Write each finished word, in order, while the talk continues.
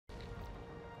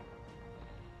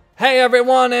Hey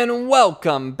everyone, and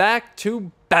welcome back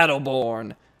to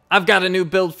Battleborn. I've got a new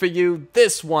build for you.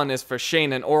 This one is for Shayne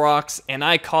Aurox, and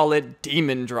I call it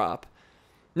Demon Drop.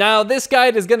 Now, this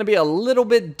guide is going to be a little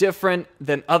bit different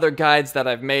than other guides that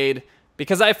I've made,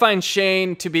 because I find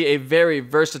Shayne to be a very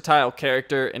versatile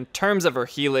character in terms of her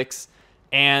Helix,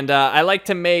 and I like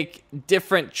to make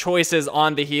different choices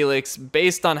on the Helix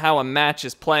based on how a match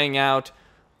is playing out,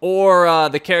 or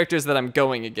the characters that I'm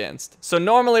going against. So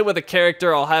normally with a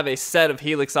character, I'll have a set of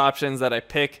Helix options that I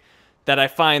pick that I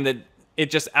find that it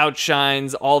just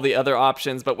outshines all the other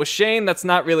options. But with Shayne, that's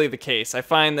not really the case. I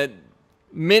find that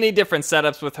many different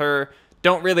setups with her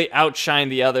don't really outshine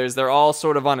the others. They're all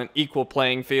sort of on an equal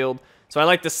playing field. So I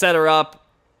like to set her up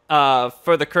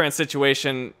for the current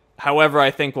situation however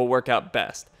I think will work out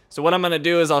best. So what I'm going to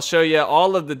do is I'll show you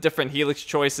all of the different Helix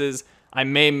choices I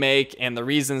may make and the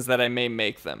reasons that I may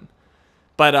make them.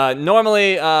 But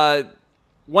normally,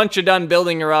 once you're done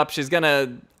building her up, she's going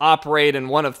to operate in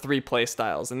one of three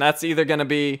playstyles. And that's either going to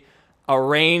be a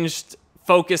ranged,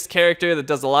 focused character that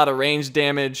does a lot of range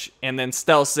damage and then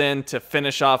stealths in to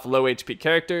finish off low HP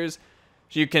characters.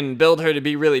 You can build her to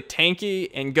be really tanky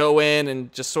and go in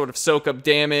and just sort of soak up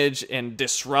damage and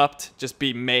disrupt, just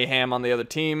be mayhem on the other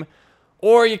team.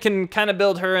 Or you can kind of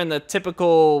build her in the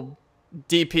typical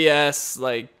DPS,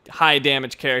 like high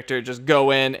damage character, just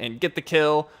go in and get the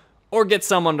kill or get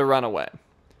someone to run away.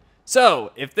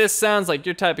 So if this sounds like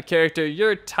your type of character,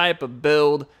 your type of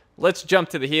build, let's jump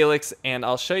to the Helix and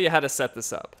I'll show you how to set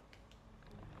this up.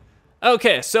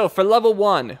 Okay, so for level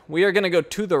 1, we are going to go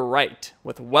to the right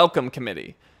with Welcome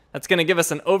Committee. That's going to give us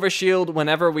an overshield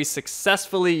whenever we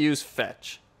successfully use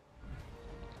Fetch.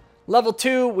 Level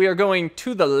 2, we are going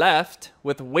to the left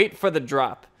with Wait for the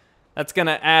Drop. That's going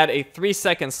to add a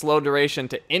 3-second slow duration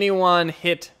to anyone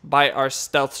hit by our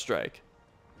Stealth Strike.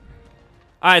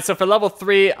 Alright, so for level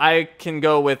 3, I can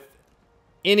go with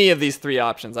any of these three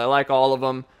options. I like all of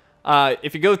them.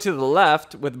 If you go to the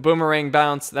left with Boomerang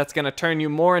Bounce, that's going to turn you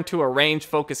more into a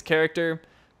range-focused character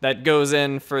that goes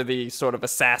in for the sort of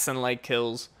assassin-like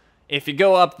kills. If you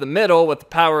go up the middle with the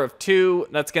Power of 2,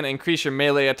 that's going to increase your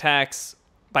melee attacks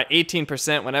by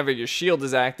 18% whenever your shield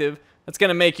is active. That's going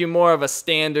to make you more of a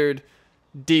standard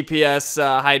DPS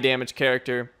high damage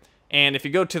character. And if you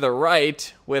go to the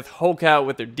right with Hulk out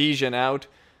with their Djinn out,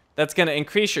 that's going to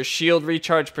increase your shield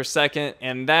recharge per second,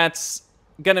 and that's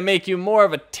going to make you more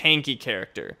of a tanky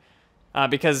character.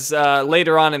 Because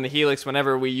later on in the Helix,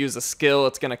 whenever we use a skill,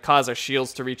 it's going to cause our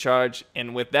shields to recharge.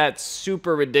 And with that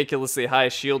super ridiculously high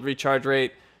shield recharge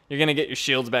rate, you're going to get your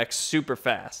shields back super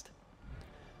fast.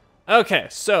 Okay,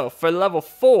 so for level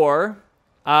 4,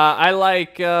 I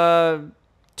like 2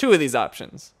 of these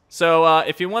options. So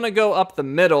if you want to go up the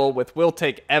middle with We'll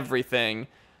Take Everything,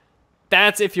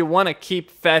 that's if you want to keep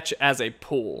Fetch as a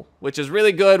pool, which is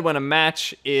really good when a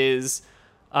match is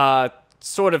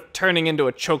sort of turning into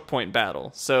a choke point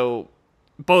battle. So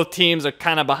both teams are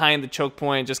kind of behind the choke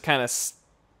point, just kind of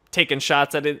taking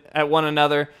shots at one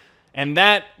another. And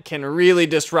that can really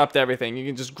disrupt everything. You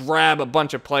can just grab a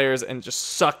bunch of players and just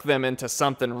suck them into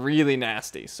something really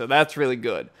nasty. So that's really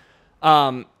good.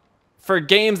 For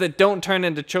games that don't turn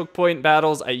into choke point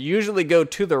battles, I usually go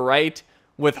to the right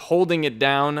with Holding It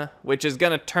Down, which is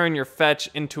going to turn your Fetch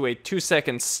into a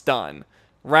 2-second stun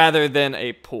rather than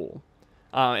a pull.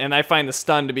 And I find the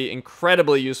stun to be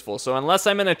incredibly useful. So unless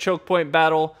I'm in a choke point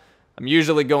battle, I'm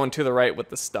usually going to the right with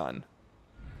the stun.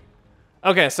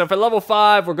 Okay, so for level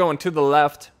 5, we're going to the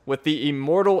left with the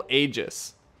Immortal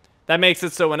Aegis. That makes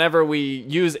it so whenever we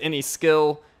use any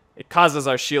skill, it causes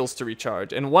our shields to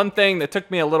recharge. And one thing that took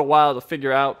me a little while to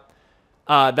figure out,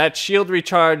 that shield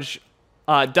recharge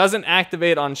doesn't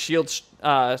activate on shield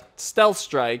stealth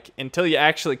strike until you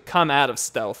actually come out of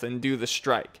stealth and do the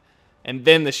strike. And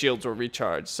then the shields will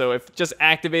recharge. So if just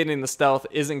activating the stealth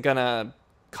isn't going to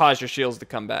cause your shields to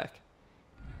come back.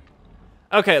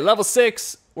 Okay, level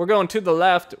 6, we're going to the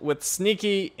left with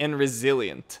Sneaky and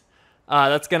Resilient.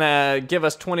 That's going to give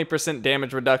us 20%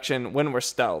 damage reduction when we're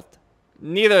stealthed.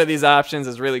 Neither of these options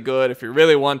is really good. If you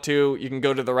really want to, you can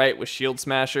go to the right with Shield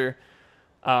Smasher.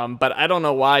 But I don't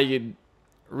know why you'd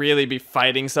really be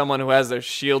fighting someone who has their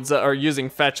shields up, or using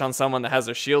Fetch on someone that has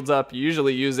their shields up. You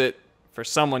usually use it for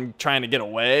someone trying to get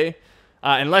away.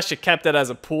 Unless you kept it as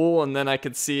a pool, and then I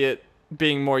could see it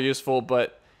being more useful,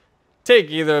 but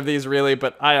take either of these really,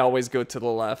 but I always go to the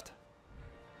left.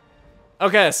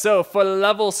 Okay, so for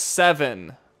level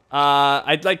 7,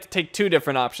 I'd like to take 2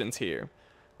 different options here.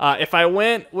 If I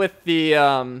went with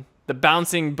the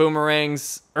bouncing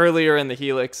boomerangs earlier in the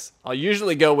Helix, I'll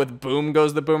usually go with Boom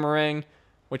Goes the Boomerang,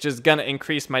 which is going to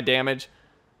increase my damage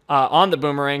on the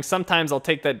boomerang. Sometimes I'll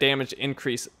take that damage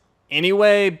increase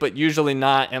anyway, but usually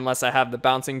not unless I have the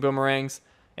bouncing boomerangs.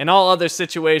 In all other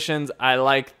situations, I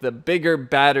like the bigger,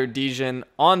 badder Djinn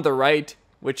on the right,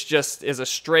 which just is a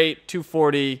straight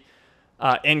 240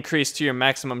 increase to your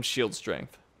maximum shield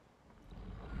strength.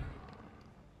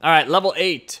 Alright, level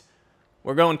 8.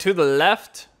 We're going to the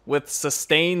left with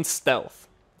Sustained Stealth.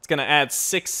 It's going to add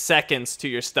 6 seconds to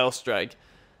your stealth strike.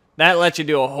 That lets you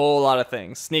do a whole lot of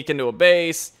things. Sneak into a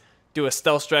base, do a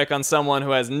stealth strike on someone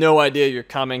who has no idea you're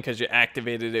coming because you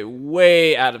activated it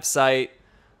way out of sight,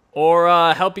 or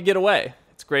help you get away.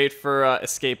 It's great for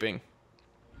escaping.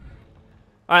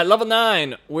 Alright, level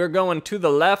 9. We're going to the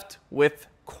left with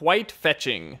Quite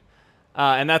Fetching.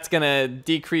 And that's going to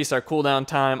decrease our cooldown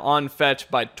time on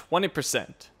fetch by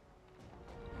 20%.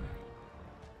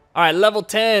 Alright, level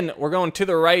 10, we're going to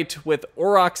the right with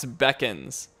Aurox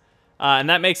Beckons. And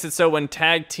that makes it so when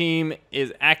Tag Team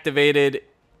is activated,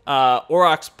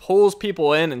 Aurox pulls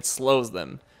people in and slows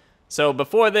them. So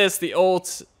before this, the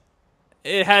ult,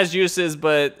 it has uses,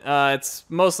 but it's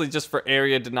mostly just for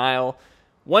area denial.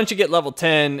 Once you get level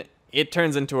 10, it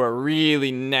turns into a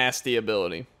really nasty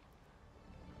ability.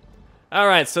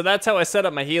 Alright, so that's how I set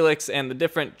up my Helix and the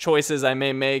different choices I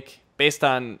may make based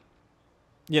on,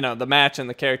 you know, the match and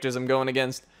the characters I'm going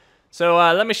against. So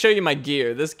let me show you my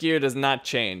gear. This gear does not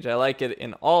change. I like it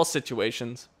in all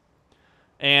situations.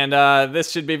 And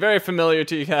this should be very familiar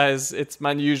to you guys. It's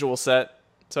my usual set.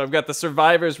 So I've got the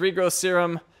Survivor's Regrowth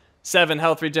Serum, 7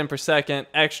 health regen per second,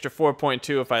 extra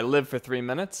 4.2 if I live for 3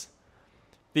 minutes.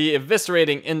 The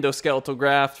Eviscerating Endoskeletal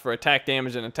Graft for attack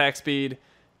damage and attack speed.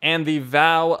 And the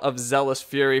Vow of Zealous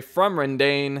Fury from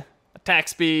Rendain, attack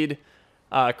speed,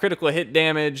 critical hit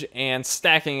damage, and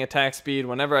stacking attack speed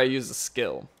whenever I use a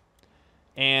skill.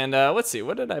 And let's see,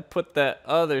 what did I put that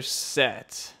other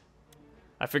set?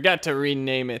 I forgot to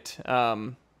rename it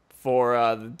for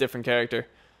the different character.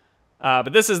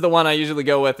 But this is the one I usually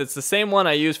go with. It's the same one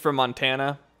I use for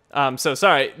Montana. So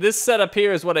sorry, this setup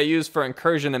here is what I use for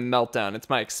Incursion and Meltdown. It's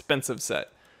my expensive set.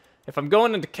 If I'm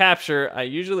going into capture, I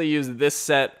usually use this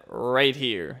set right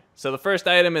here. So the first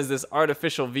item is this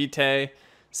Artificial Vitae,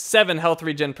 7 health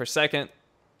regen per second.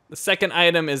 The second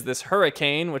item is this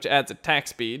Hurricane, which adds attack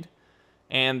speed.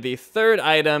 And the third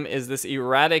item is this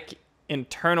Erratic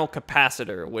Internal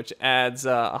Capacitor, which adds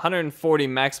 140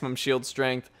 maximum shield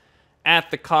strength at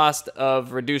the cost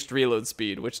of reduced reload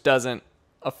speed, which doesn't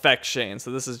affect Shayne. So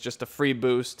this is just a free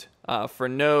boost for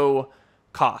no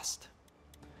cost.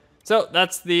 So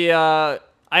that's the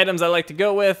items I like to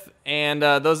go with, and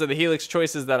those are the Helix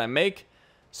choices that I make.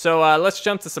 So let's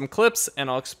jump to some clips,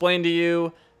 and I'll explain to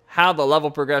you how the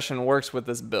level progression works with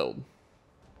this build.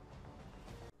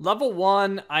 Level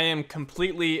 1, I am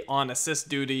completely on assist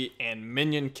duty and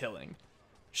minion killing.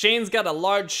 Shayne's got a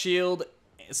large shield,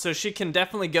 so she can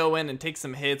definitely go in and take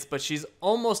some hits, but she's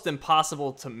almost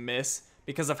impossible to miss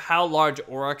because of how large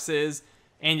Aurox is,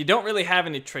 and you don't really have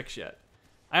any tricks yet.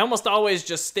 I almost always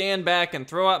just stand back and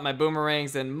throw out my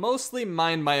boomerangs and mostly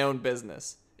mind my own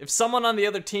business. If someone on the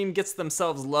other team gets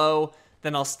themselves low,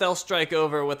 then I'll stealth strike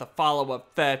over with a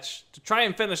follow-up fetch to try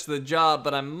and finish the job,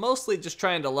 but I'm mostly just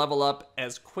trying to level up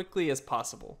as quickly as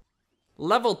possible.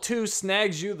 Level 2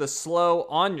 snags you the slow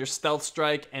on your stealth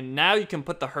strike, and now you can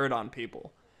put the hurt on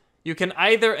people. You can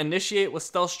either initiate with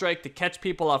stealth strike to catch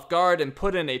people off guard and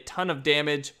put in a ton of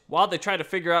damage while they try to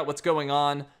figure out what's going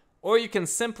on, or you can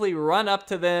simply run up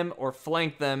to them or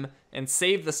flank them and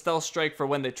save the stealth strike for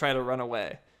when they try to run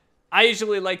away. I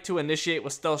usually like to initiate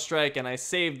with stealth strike, and I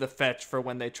save the fetch for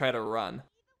when they try to run.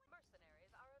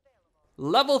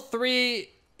 Level 3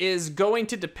 is going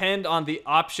to depend on the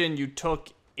option you took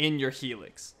in your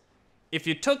Helix. If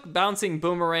you took bouncing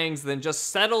boomerangs, then just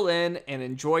settle in and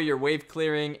enjoy your wave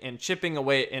clearing and chipping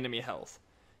away at enemy health.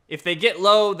 If they get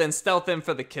low, then stealth in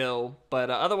for the kill, but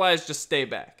otherwise just stay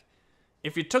back.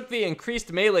 If you took the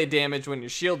increased melee damage when your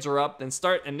shields are up, then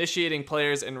start initiating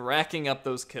players and racking up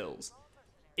those kills.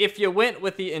 If you went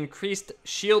with the increased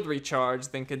shield recharge,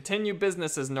 then continue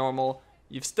business as normal.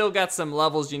 You've still got some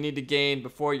levels you need to gain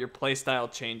before your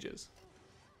playstyle changes.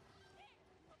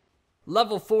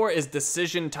 Level 4 is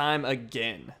decision time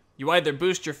again. You either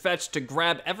boost your fetch to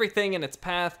grab everything in its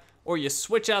path, or you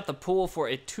switch out the pool for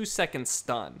a 2-second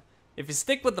stun. If you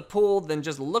stick with the pool, then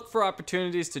just look for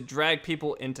opportunities to drag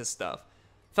people into stuff.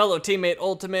 Fellow teammate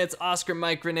ultimates, Oscar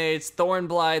Mike grenades, Thorn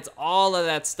Blights, all of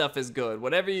that stuff is good.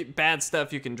 Whatever bad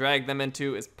stuff you can drag them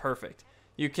into is perfect.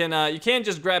 You can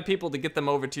just grab people to get them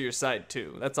over to your side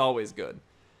too. That's always good.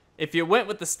 If you went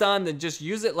with the stun, then just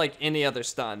use it like any other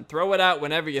stun. Throw it out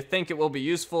whenever you think it will be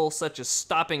useful, such as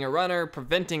stopping a runner,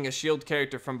 preventing a shield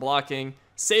character from blocking,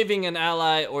 saving an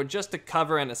ally, or just to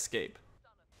cover and escape.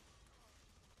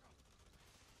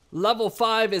 Level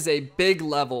 5 is a big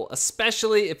level,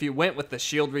 especially if you went with the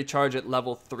shield recharge at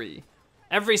level 3.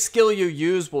 Every skill you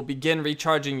use will begin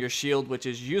recharging your shield, which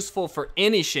is useful for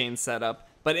any Shayne setup,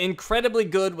 but incredibly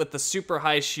good with the super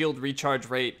high shield recharge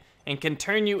rate, and can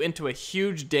turn you into a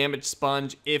huge damage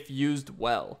sponge if used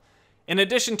well. In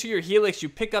addition to your Helix, you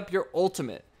pick up your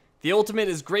ultimate. The ultimate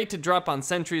is great to drop on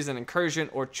sentries and Incursion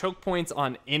or choke points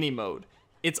on any mode.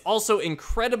 It's also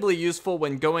incredibly useful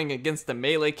when going against a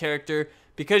melee character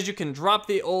because you can drop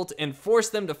the ult and force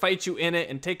them to fight you in it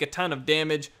and take a ton of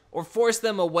damage, or force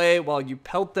them away while you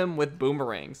pelt them with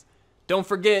boomerangs. Don't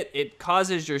forget, it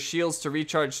causes your shields to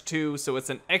recharge too, so it's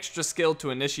an extra skill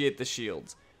to initiate the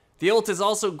shields. The ult is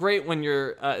also great when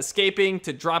you're escaping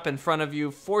to drop in front of you,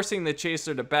 forcing the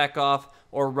chaser to back off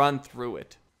or run through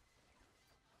it.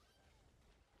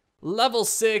 Level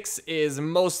 6 is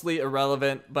mostly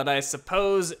irrelevant, but I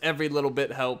suppose every little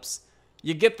bit helps.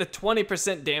 You get the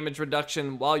 20% damage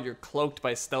reduction while you're cloaked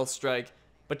by Stealth Strike,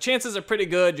 but chances are pretty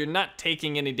good you're not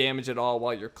taking any damage at all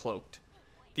while you're cloaked.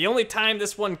 The only time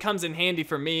this one comes in handy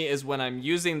for me is when I'm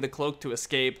using the cloak to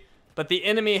escape, but the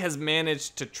enemy has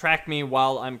managed to track me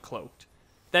while I'm cloaked.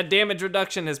 That damage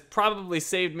reduction has probably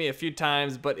saved me a few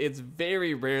times, but it's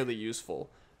very rarely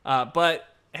useful. But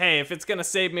hey, if it's gonna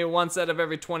save me once out of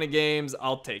every 20 games,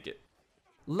 I'll take it.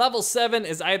 Level 7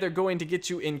 is either going to get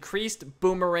you increased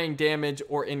boomerang damage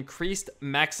or increased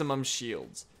maximum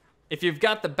shields. If you've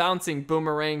got the bouncing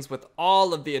boomerangs with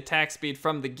all of the attack speed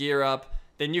from the gear up,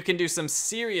 then you can do some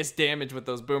serious damage with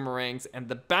those boomerangs, and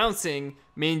the bouncing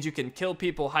means you can kill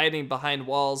people hiding behind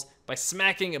walls by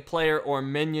smacking a player or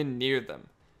minion near them.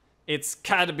 It's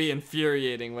gotta be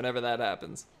infuriating whenever that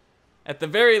happens. At the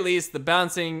very least, the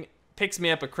bouncing picks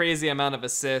me up a crazy amount of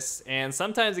assists, and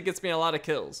sometimes it gets me a lot of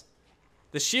kills.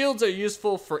 The shields are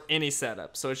useful for any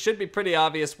setup, so it should be pretty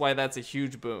obvious why that's a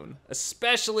huge boon,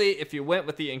 especially if you went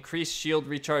with the increased shield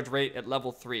recharge rate at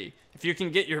level 3. If you can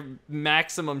get your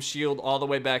maximum shield all the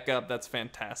way back up, that's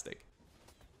fantastic.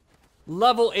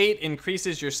 Level 8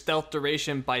 increases your stealth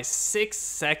duration by 6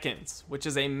 seconds, which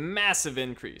is a massive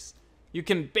increase. You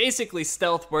can basically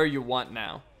stealth where you want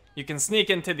now. You can sneak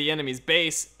into the enemy's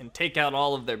base and take out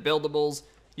all of their buildables.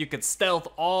 You could stealth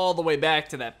all the way back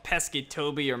to that pesky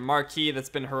Toby or Marquis that's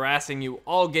been harassing you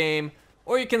all game,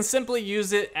 or you can simply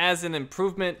use it as an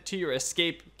improvement to your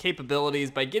escape capabilities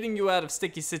by getting you out of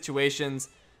sticky situations,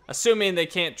 assuming they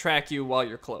can't track you while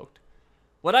you're cloaked.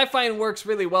 What I find works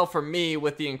really well for me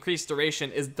with the increased duration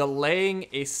is delaying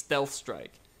a stealth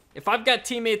strike. If I've got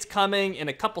teammates coming in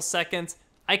a couple seconds,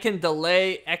 I can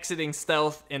delay exiting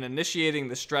stealth and initiating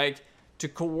the strike to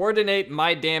coordinate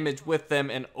my damage with them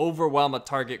and overwhelm a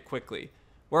target quickly.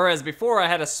 Whereas before I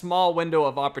had a small window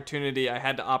of opportunity I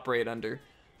had to operate under.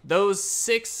 Those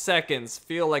 6 seconds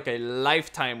feel like a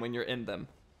lifetime when you're in them.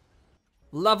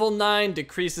 Level 9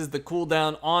 decreases the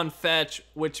cooldown on fetch,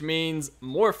 which means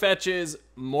more fetches,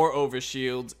 more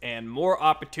overshields, and more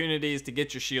opportunities to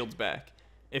get your shields back.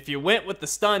 If you went with the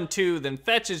stun too, then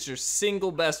fetch is your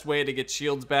single best way to get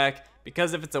shields back,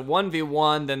 because if it's a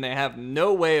 1v1, then they have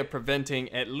no way of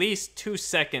preventing at least 2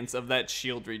 seconds of that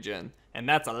shield regen, and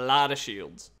that's a lot of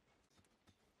shields.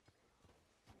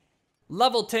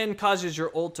 Level 10 causes your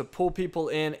ult to pull people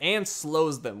in and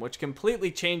slows them, which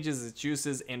completely changes its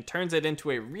uses and turns it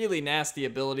into a really nasty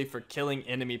ability for killing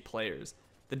enemy players.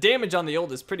 The damage on the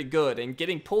ult is pretty good, and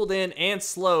getting pulled in and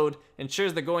slowed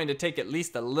ensures they're going to take at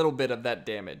least a little bit of that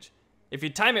damage. If you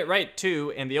time it right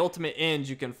too, and the ultimate ends,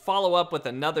 you can follow up with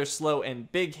another slow and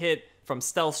big hit from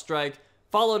Stealth Strike,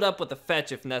 followed up with a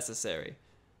fetch if necessary.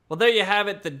 Well, there you have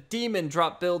it, the demon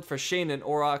drop build for Shayne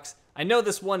Aurox. I know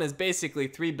this one is basically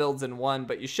 3 builds in one,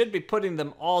 but you should be putting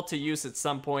them all to use at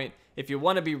some point if you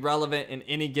want to be relevant in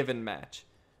any given match.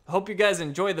 I hope you guys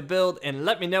enjoy the build, and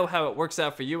let me know how it works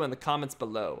out for you in the comments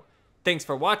below. Thanks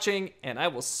for watching, and I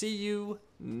will see you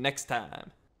next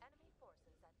time.